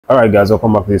All right, guys,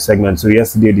 welcome back to this segment. So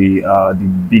yesterday,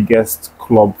 the biggest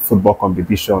club football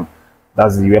competition,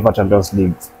 that's the UEFA Champions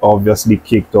League, obviously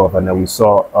kicked off, and then we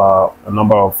saw a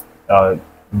number of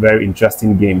very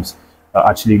interesting games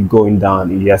actually going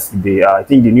down yesterday. I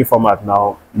think the new format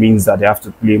now means that they have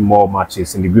to play more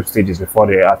matches in the group stages before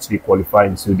they actually qualify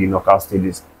into the knockout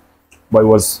stages. But it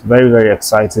was very, very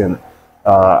exciting.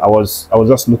 I was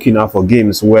just looking out for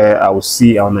games where I would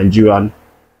see our Nigerian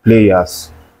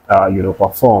players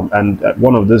perform, and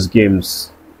one of those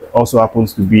games also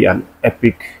happens to be an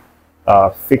epic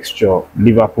fixture: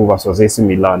 Liverpool versus AC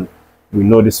Milan. We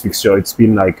know this fixture; it's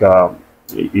been like a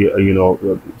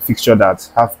fixture that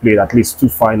have played at least two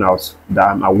finals that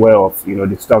I'm aware of. The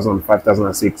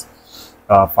 2005-2006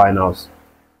 finals.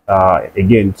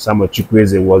 Again, Samuel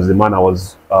Chukwueze was the man I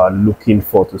was looking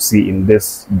for to see in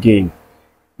this game,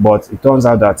 but it turns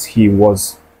out that he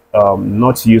was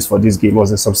not used for this game. It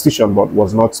was a substitution, but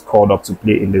was not called up to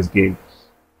play in this game.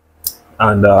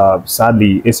 And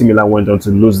sadly, AC Milan went on to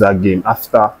lose that game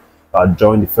after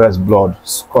drawing the first blood,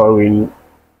 scoring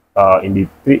in the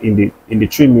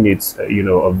 3 minutes,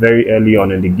 very early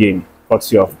on in the game,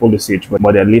 courtesy of Pulisic.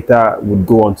 But they later would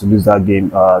go on to lose that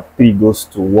game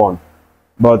 3-1.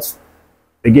 But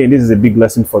again, this is a big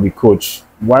lesson for the coach.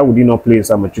 Why would he not play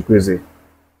Samuel Chukwueze?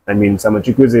 I mean, Samuel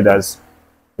Chukwueze, that's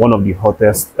one of the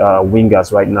hottest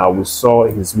wingers right now. We saw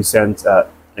his recent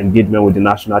engagement with the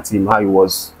national team, how he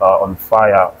was on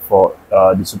fire for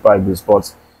the Super Eagles.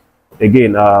 But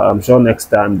again, I'm sure next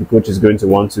time the coach is going to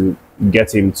want to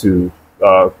get him to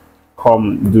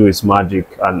come do his magic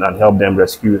and help them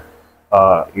rescue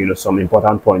some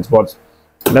important points. But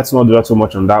let's not dwell too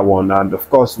much on that one. And of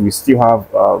course, we still have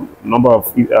a number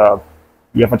of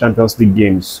UEFA Champions League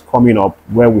games coming up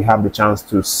where we have the chance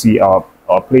to see our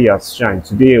players shine.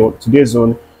 Today's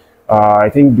zone, I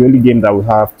think the only game that we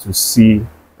have to see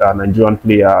a Nigerian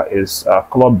player is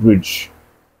Club Brugge.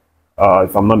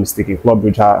 If I'm not mistaken, Club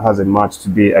Brugge has a match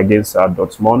today against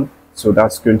Dortmund, so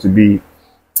that's going to be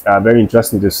very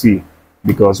interesting to see,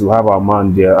 because we have our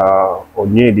man there,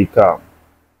 Onyedika,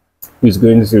 who is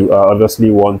going to obviously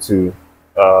want to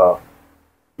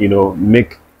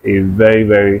make a very,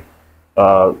 very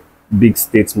big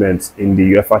statement in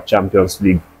the UEFA Champions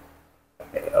League.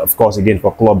 Of course, again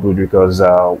for Club Brugge, because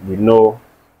we know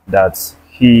that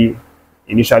he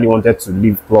initially wanted to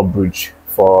leave Club Brugge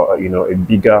for a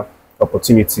bigger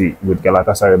opportunity with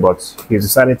Galatasaray, but he's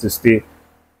decided to stay,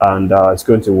 and he's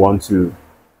going to want to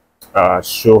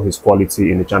show his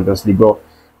quality in the Champions League. But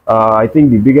I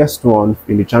think the biggest one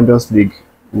in the Champions League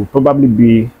will probably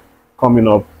be coming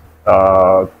up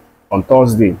on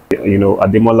Thursday.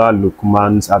 Ademola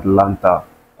Lookman's Atalanta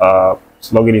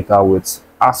slugging it out with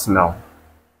Arsenal.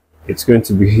 It's going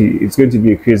to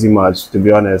be a crazy match, to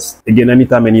be honest. Again,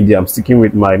 anytime, any day, I'm sticking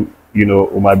with my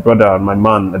my brother and my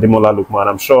man Ademola Lookman.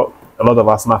 I'm sure a lot of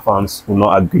Arsenal fans will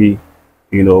not agree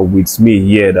with me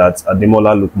here that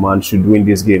Ademola Lookman should win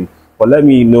this game. But let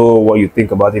me know what you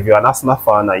think about it. If you're an Arsenal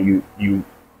fan and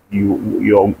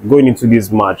you're going into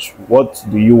this match, what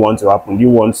do you want to happen? Do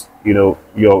you want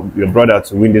your brother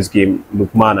to win this game,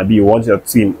 Lookman, or do you want your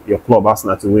team, your club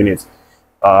Arsenal, to win it?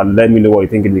 Let me know what you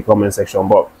think in the comment section.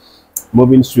 But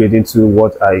moving straight into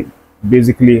what I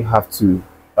basically have to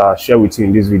share with you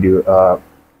in this video,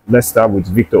 let's start with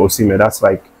Victor Osimhen. That's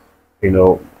like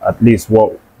at least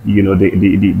what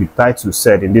the title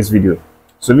said in this video.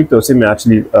 So Victor Osimhen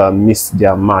actually missed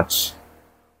their match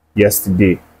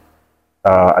yesterday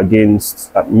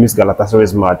missed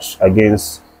Galatasaray's match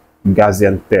against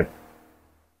Gaziantep,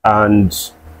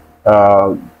 and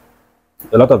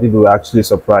a lot of people were actually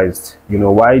surprised.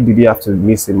 Why did he have to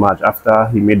miss a match after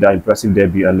he made that impressive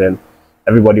debut? And then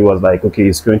everybody was like, okay,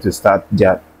 he's going to start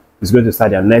their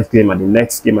next game and the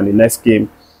next game and the next game,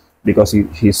 because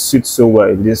he suits so well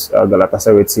in this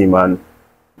Galatasaray team, and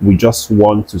we just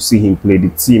want to see him play. The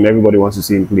team, everybody wants to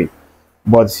see him play.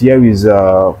 But here is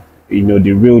the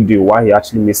real deal why he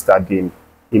actually missed that game.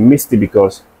 He missed it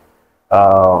because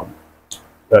the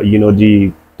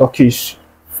Turkish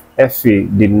FA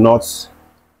did not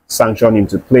sanction him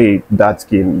to play that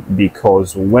game,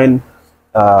 because when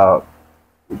the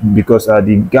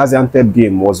Gaziantep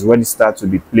game was registered to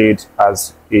be played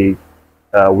as a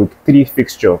week 3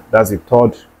 fixture. That's the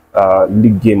third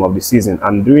league game of the season,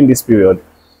 and during this period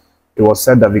it was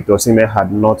said that Victor Osimhen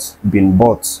had not been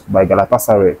bought by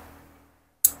Galatasaray.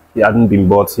 He hadn't been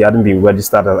bought, he hadn't been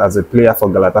registered as a player for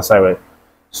Galatasaray.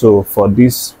 So for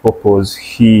this purpose,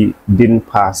 he didn't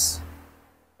pass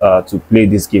to play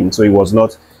this game. So he was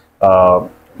not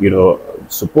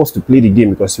supposed to play the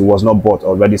game, because he was not bought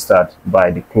or registered by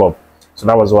the club. So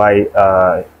that was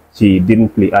why he didn't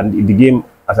play. And the game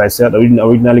as I said,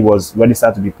 originally was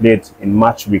registered to be played in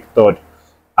match week 3rd,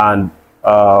 and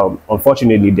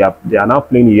unfortunately they are now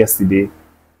playing yesterday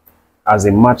as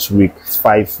a match week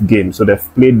 5 game. So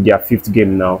they've played their 5th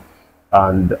game now,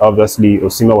 and obviously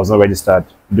Osimhen was not registered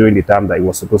during the time that it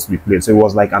was supposed to be played. So it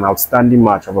was like an outstanding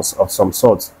match of some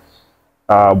sort.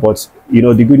 But you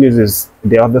know, the good news is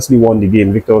they obviously won the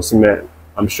game. Victor Osimhen,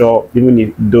 I'm sure,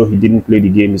 even though he didn't play the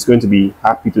game, he's going to be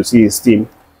happy to see his team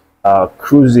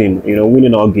cruising, you know,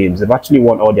 winning all games. They've actually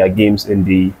won all their games in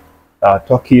the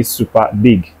Turkey Super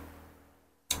League,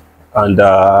 and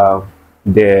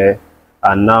they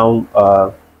are now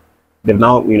they've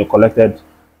now, you know, collected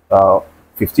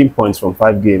 15 points from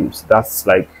 5 games. That's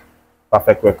like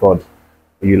perfect record,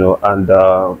 you know, and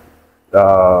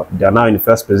they are now in the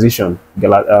 1st position.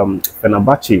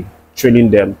 Fenerbahce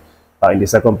trailing them in the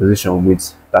 2nd position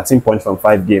with 13 points from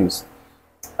 5 games,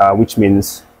 which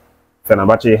means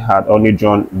Fenerbahce had only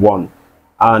drawn 1.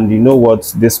 And you know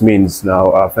what this means now?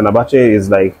 Fenerbahce is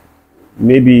like,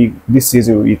 maybe this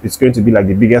season it's going to be like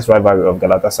the biggest rivalry of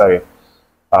Galatasaray,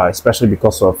 especially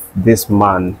because of this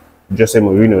man, Jose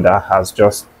Mourinho, that has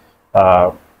just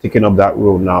taken up that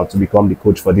role now to become the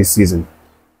coach for this season.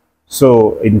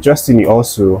 So interestingly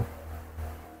also,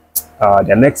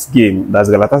 their next game, that's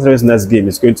Galatasaray's next game,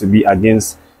 is going to be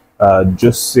against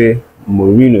Jose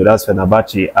Mourinho, that's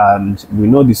Fenerbahce. And we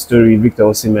know the story, Victor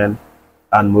Osimhen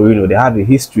and Mourinho, they have a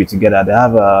history together. They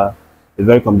have a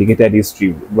very complicated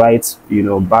history, right? You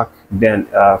know, back then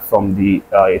from the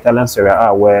Italian Serie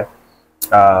A, where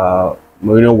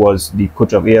Mourinho was the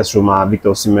coach of AS Roma, Victor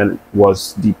Osimhen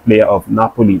was the player of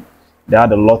Napoli. They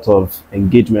had a lot of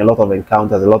engagement, a lot of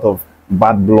encounters, a lot of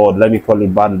bad blood. Let me call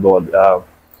it bad blood.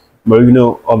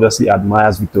 Mourinho obviously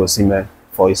admires Victor Osimhen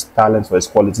for his talent, for his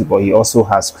quality, but he also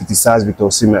has criticized Victor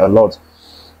Osimhen a lot.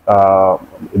 A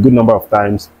good number of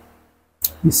times.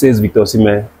 He says Victor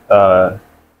Osimhen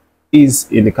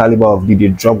is in the caliber of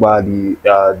Didier Drogba,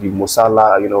 the Mo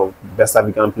Salah, you know, best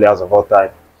African players of all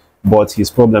time. But his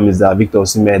problem is that Victor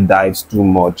Osimhen dives too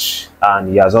much, and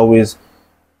he has always,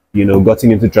 you know,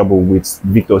 gotten into trouble with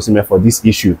Victor Osimhen for this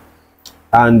issue.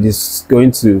 And it's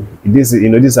going to, these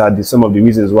are some of the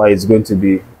reasons why it's going to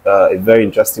be a very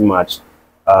interesting match.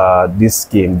 This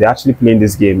game, they're actually playing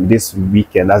this game this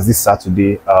weekend, that's this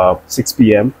Saturday, 6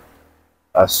 p.m.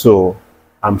 So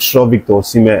I'm sure Victor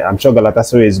Osimhen, I'm sure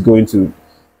Galatasaray is going to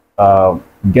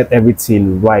get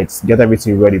everything right, get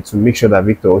everything ready to make sure that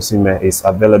Victor Osimhen is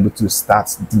available to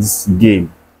start this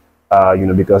game. You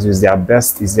know, because it's their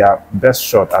best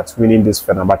shot at winning this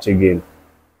Fenerbahce game.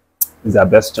 It's their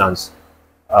best chance.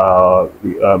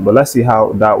 But let's see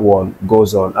how that one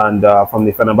goes on. And from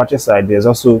the Fenerbahce side, there's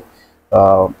also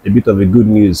a bit of a good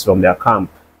news from their camp,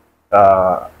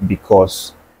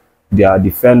 because their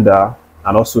defender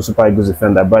and also Super Eagles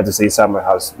defender Bright Samuel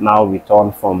has now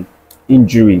returned from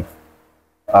injury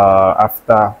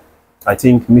after, I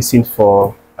think, missing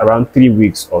for around 3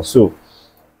 weeks or so.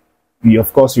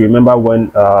 Of course, you remember when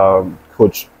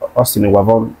Coach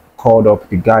Osimhen called up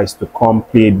the guys to come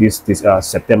play this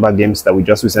September games that we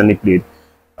just recently played.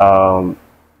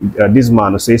 This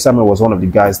man, Osimhen, was one of the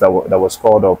guys that was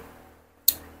called up,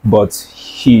 but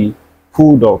he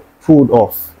pulled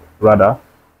off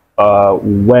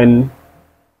when,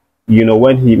 you know,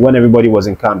 when everybody was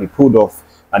in camp. He pulled off,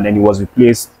 and then he was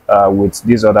replaced with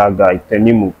this other guy,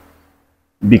 Tenimu,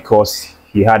 because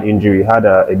he had injury. He had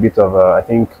a bit of I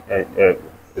think a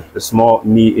small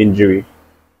knee injury,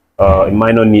 a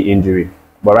minor knee injury.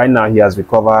 But right now he has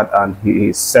recovered, and he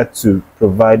is set to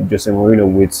provide Jose Mourinho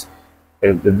with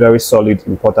a very solid,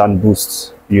 important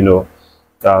boost, you know,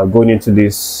 going into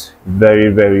this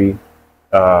very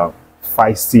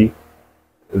feisty,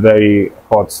 very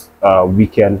hot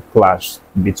weekend clash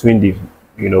between the,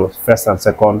 you know, 1st and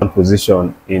 2nd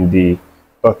position in the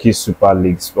Turkey Super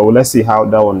Leagues. But let's see how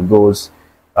that one goes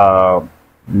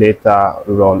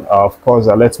later on. Of course,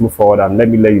 let's move forward, and let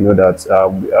me let you know that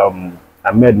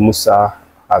Ahmed Musa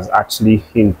has actually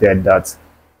hinted that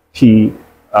he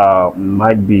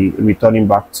might be returning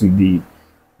back to the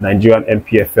Nigerian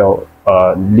NPFL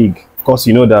league. Of course,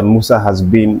 you know that Musa has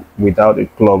been without a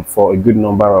club for a good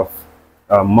number of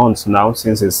months now,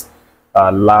 since his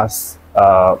last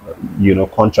you know,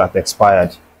 contract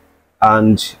expired.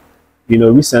 And you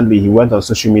know, recently he went on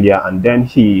social media, and then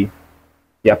he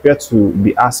appeared to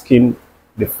be asking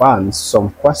the fans some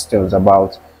questions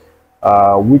about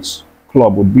which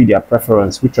club would be their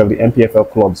preference, which of the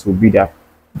NPFL clubs would be their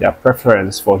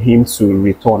preference for him to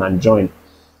return and join.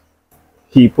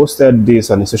 He posted this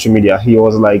on his social media. He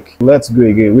was like, let's go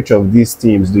again, which of these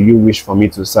teams do you wish for me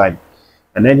to sign?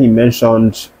 And then he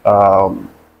mentioned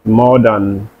more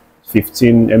than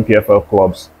 15 MPFL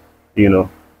clubs, you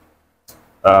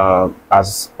know,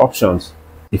 as options,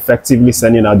 effectively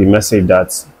sending out the message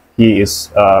that he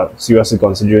is seriously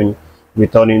considering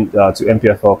returning to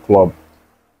MPFL club.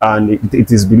 And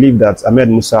it is believed that Ahmed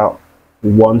Musa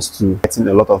wants to get in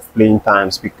a lot of playing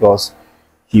times because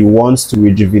he wants to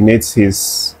rejuvenate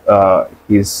his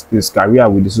career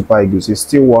with the Super Eagles. He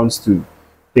still wants to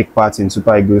take part in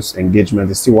Super Eagles engagement.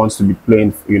 He still wants to be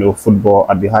playing, you know, football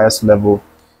at the highest level.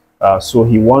 So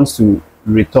he wants to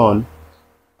return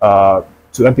to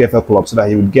MPFL club so that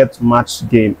he would get match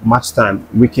time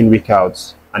week in, week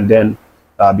out, and then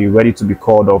be ready to be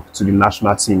called up to the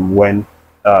national team when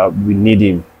we need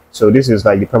him. So this is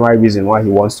like the primary reason why he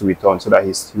wants to return, so that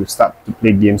he will start to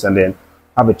play games and then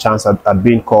have a chance at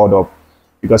being called up.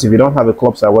 Because if you don't have a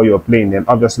club side where you're playing, then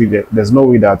obviously there's no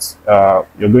way that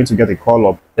you're going to get a call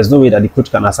up. There's no way that the coach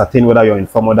can ascertain whether you're in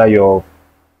form, whether you're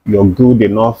good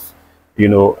enough, you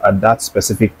know, at that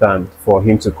specific time for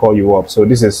him to call you up. So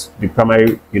this is the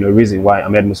primary, you know, reason why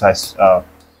Ahmed Musa is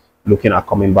looking at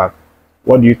coming back.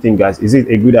 What do you think, guys? Is it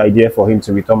a good idea for him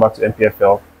to return back to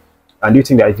MPFL? And do you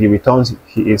think that if he returns,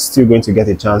 he is still going to get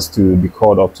a chance to be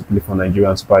called up to play for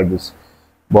Nigerian Super Eagles?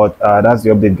 But that's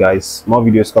the update, guys. More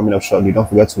videos coming up shortly. Don't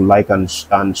forget to like and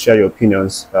share your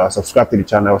opinions. Subscribe to the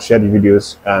channel, share the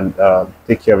videos, and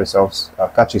take care of yourselves. I'll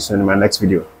catch you soon in my next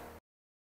video.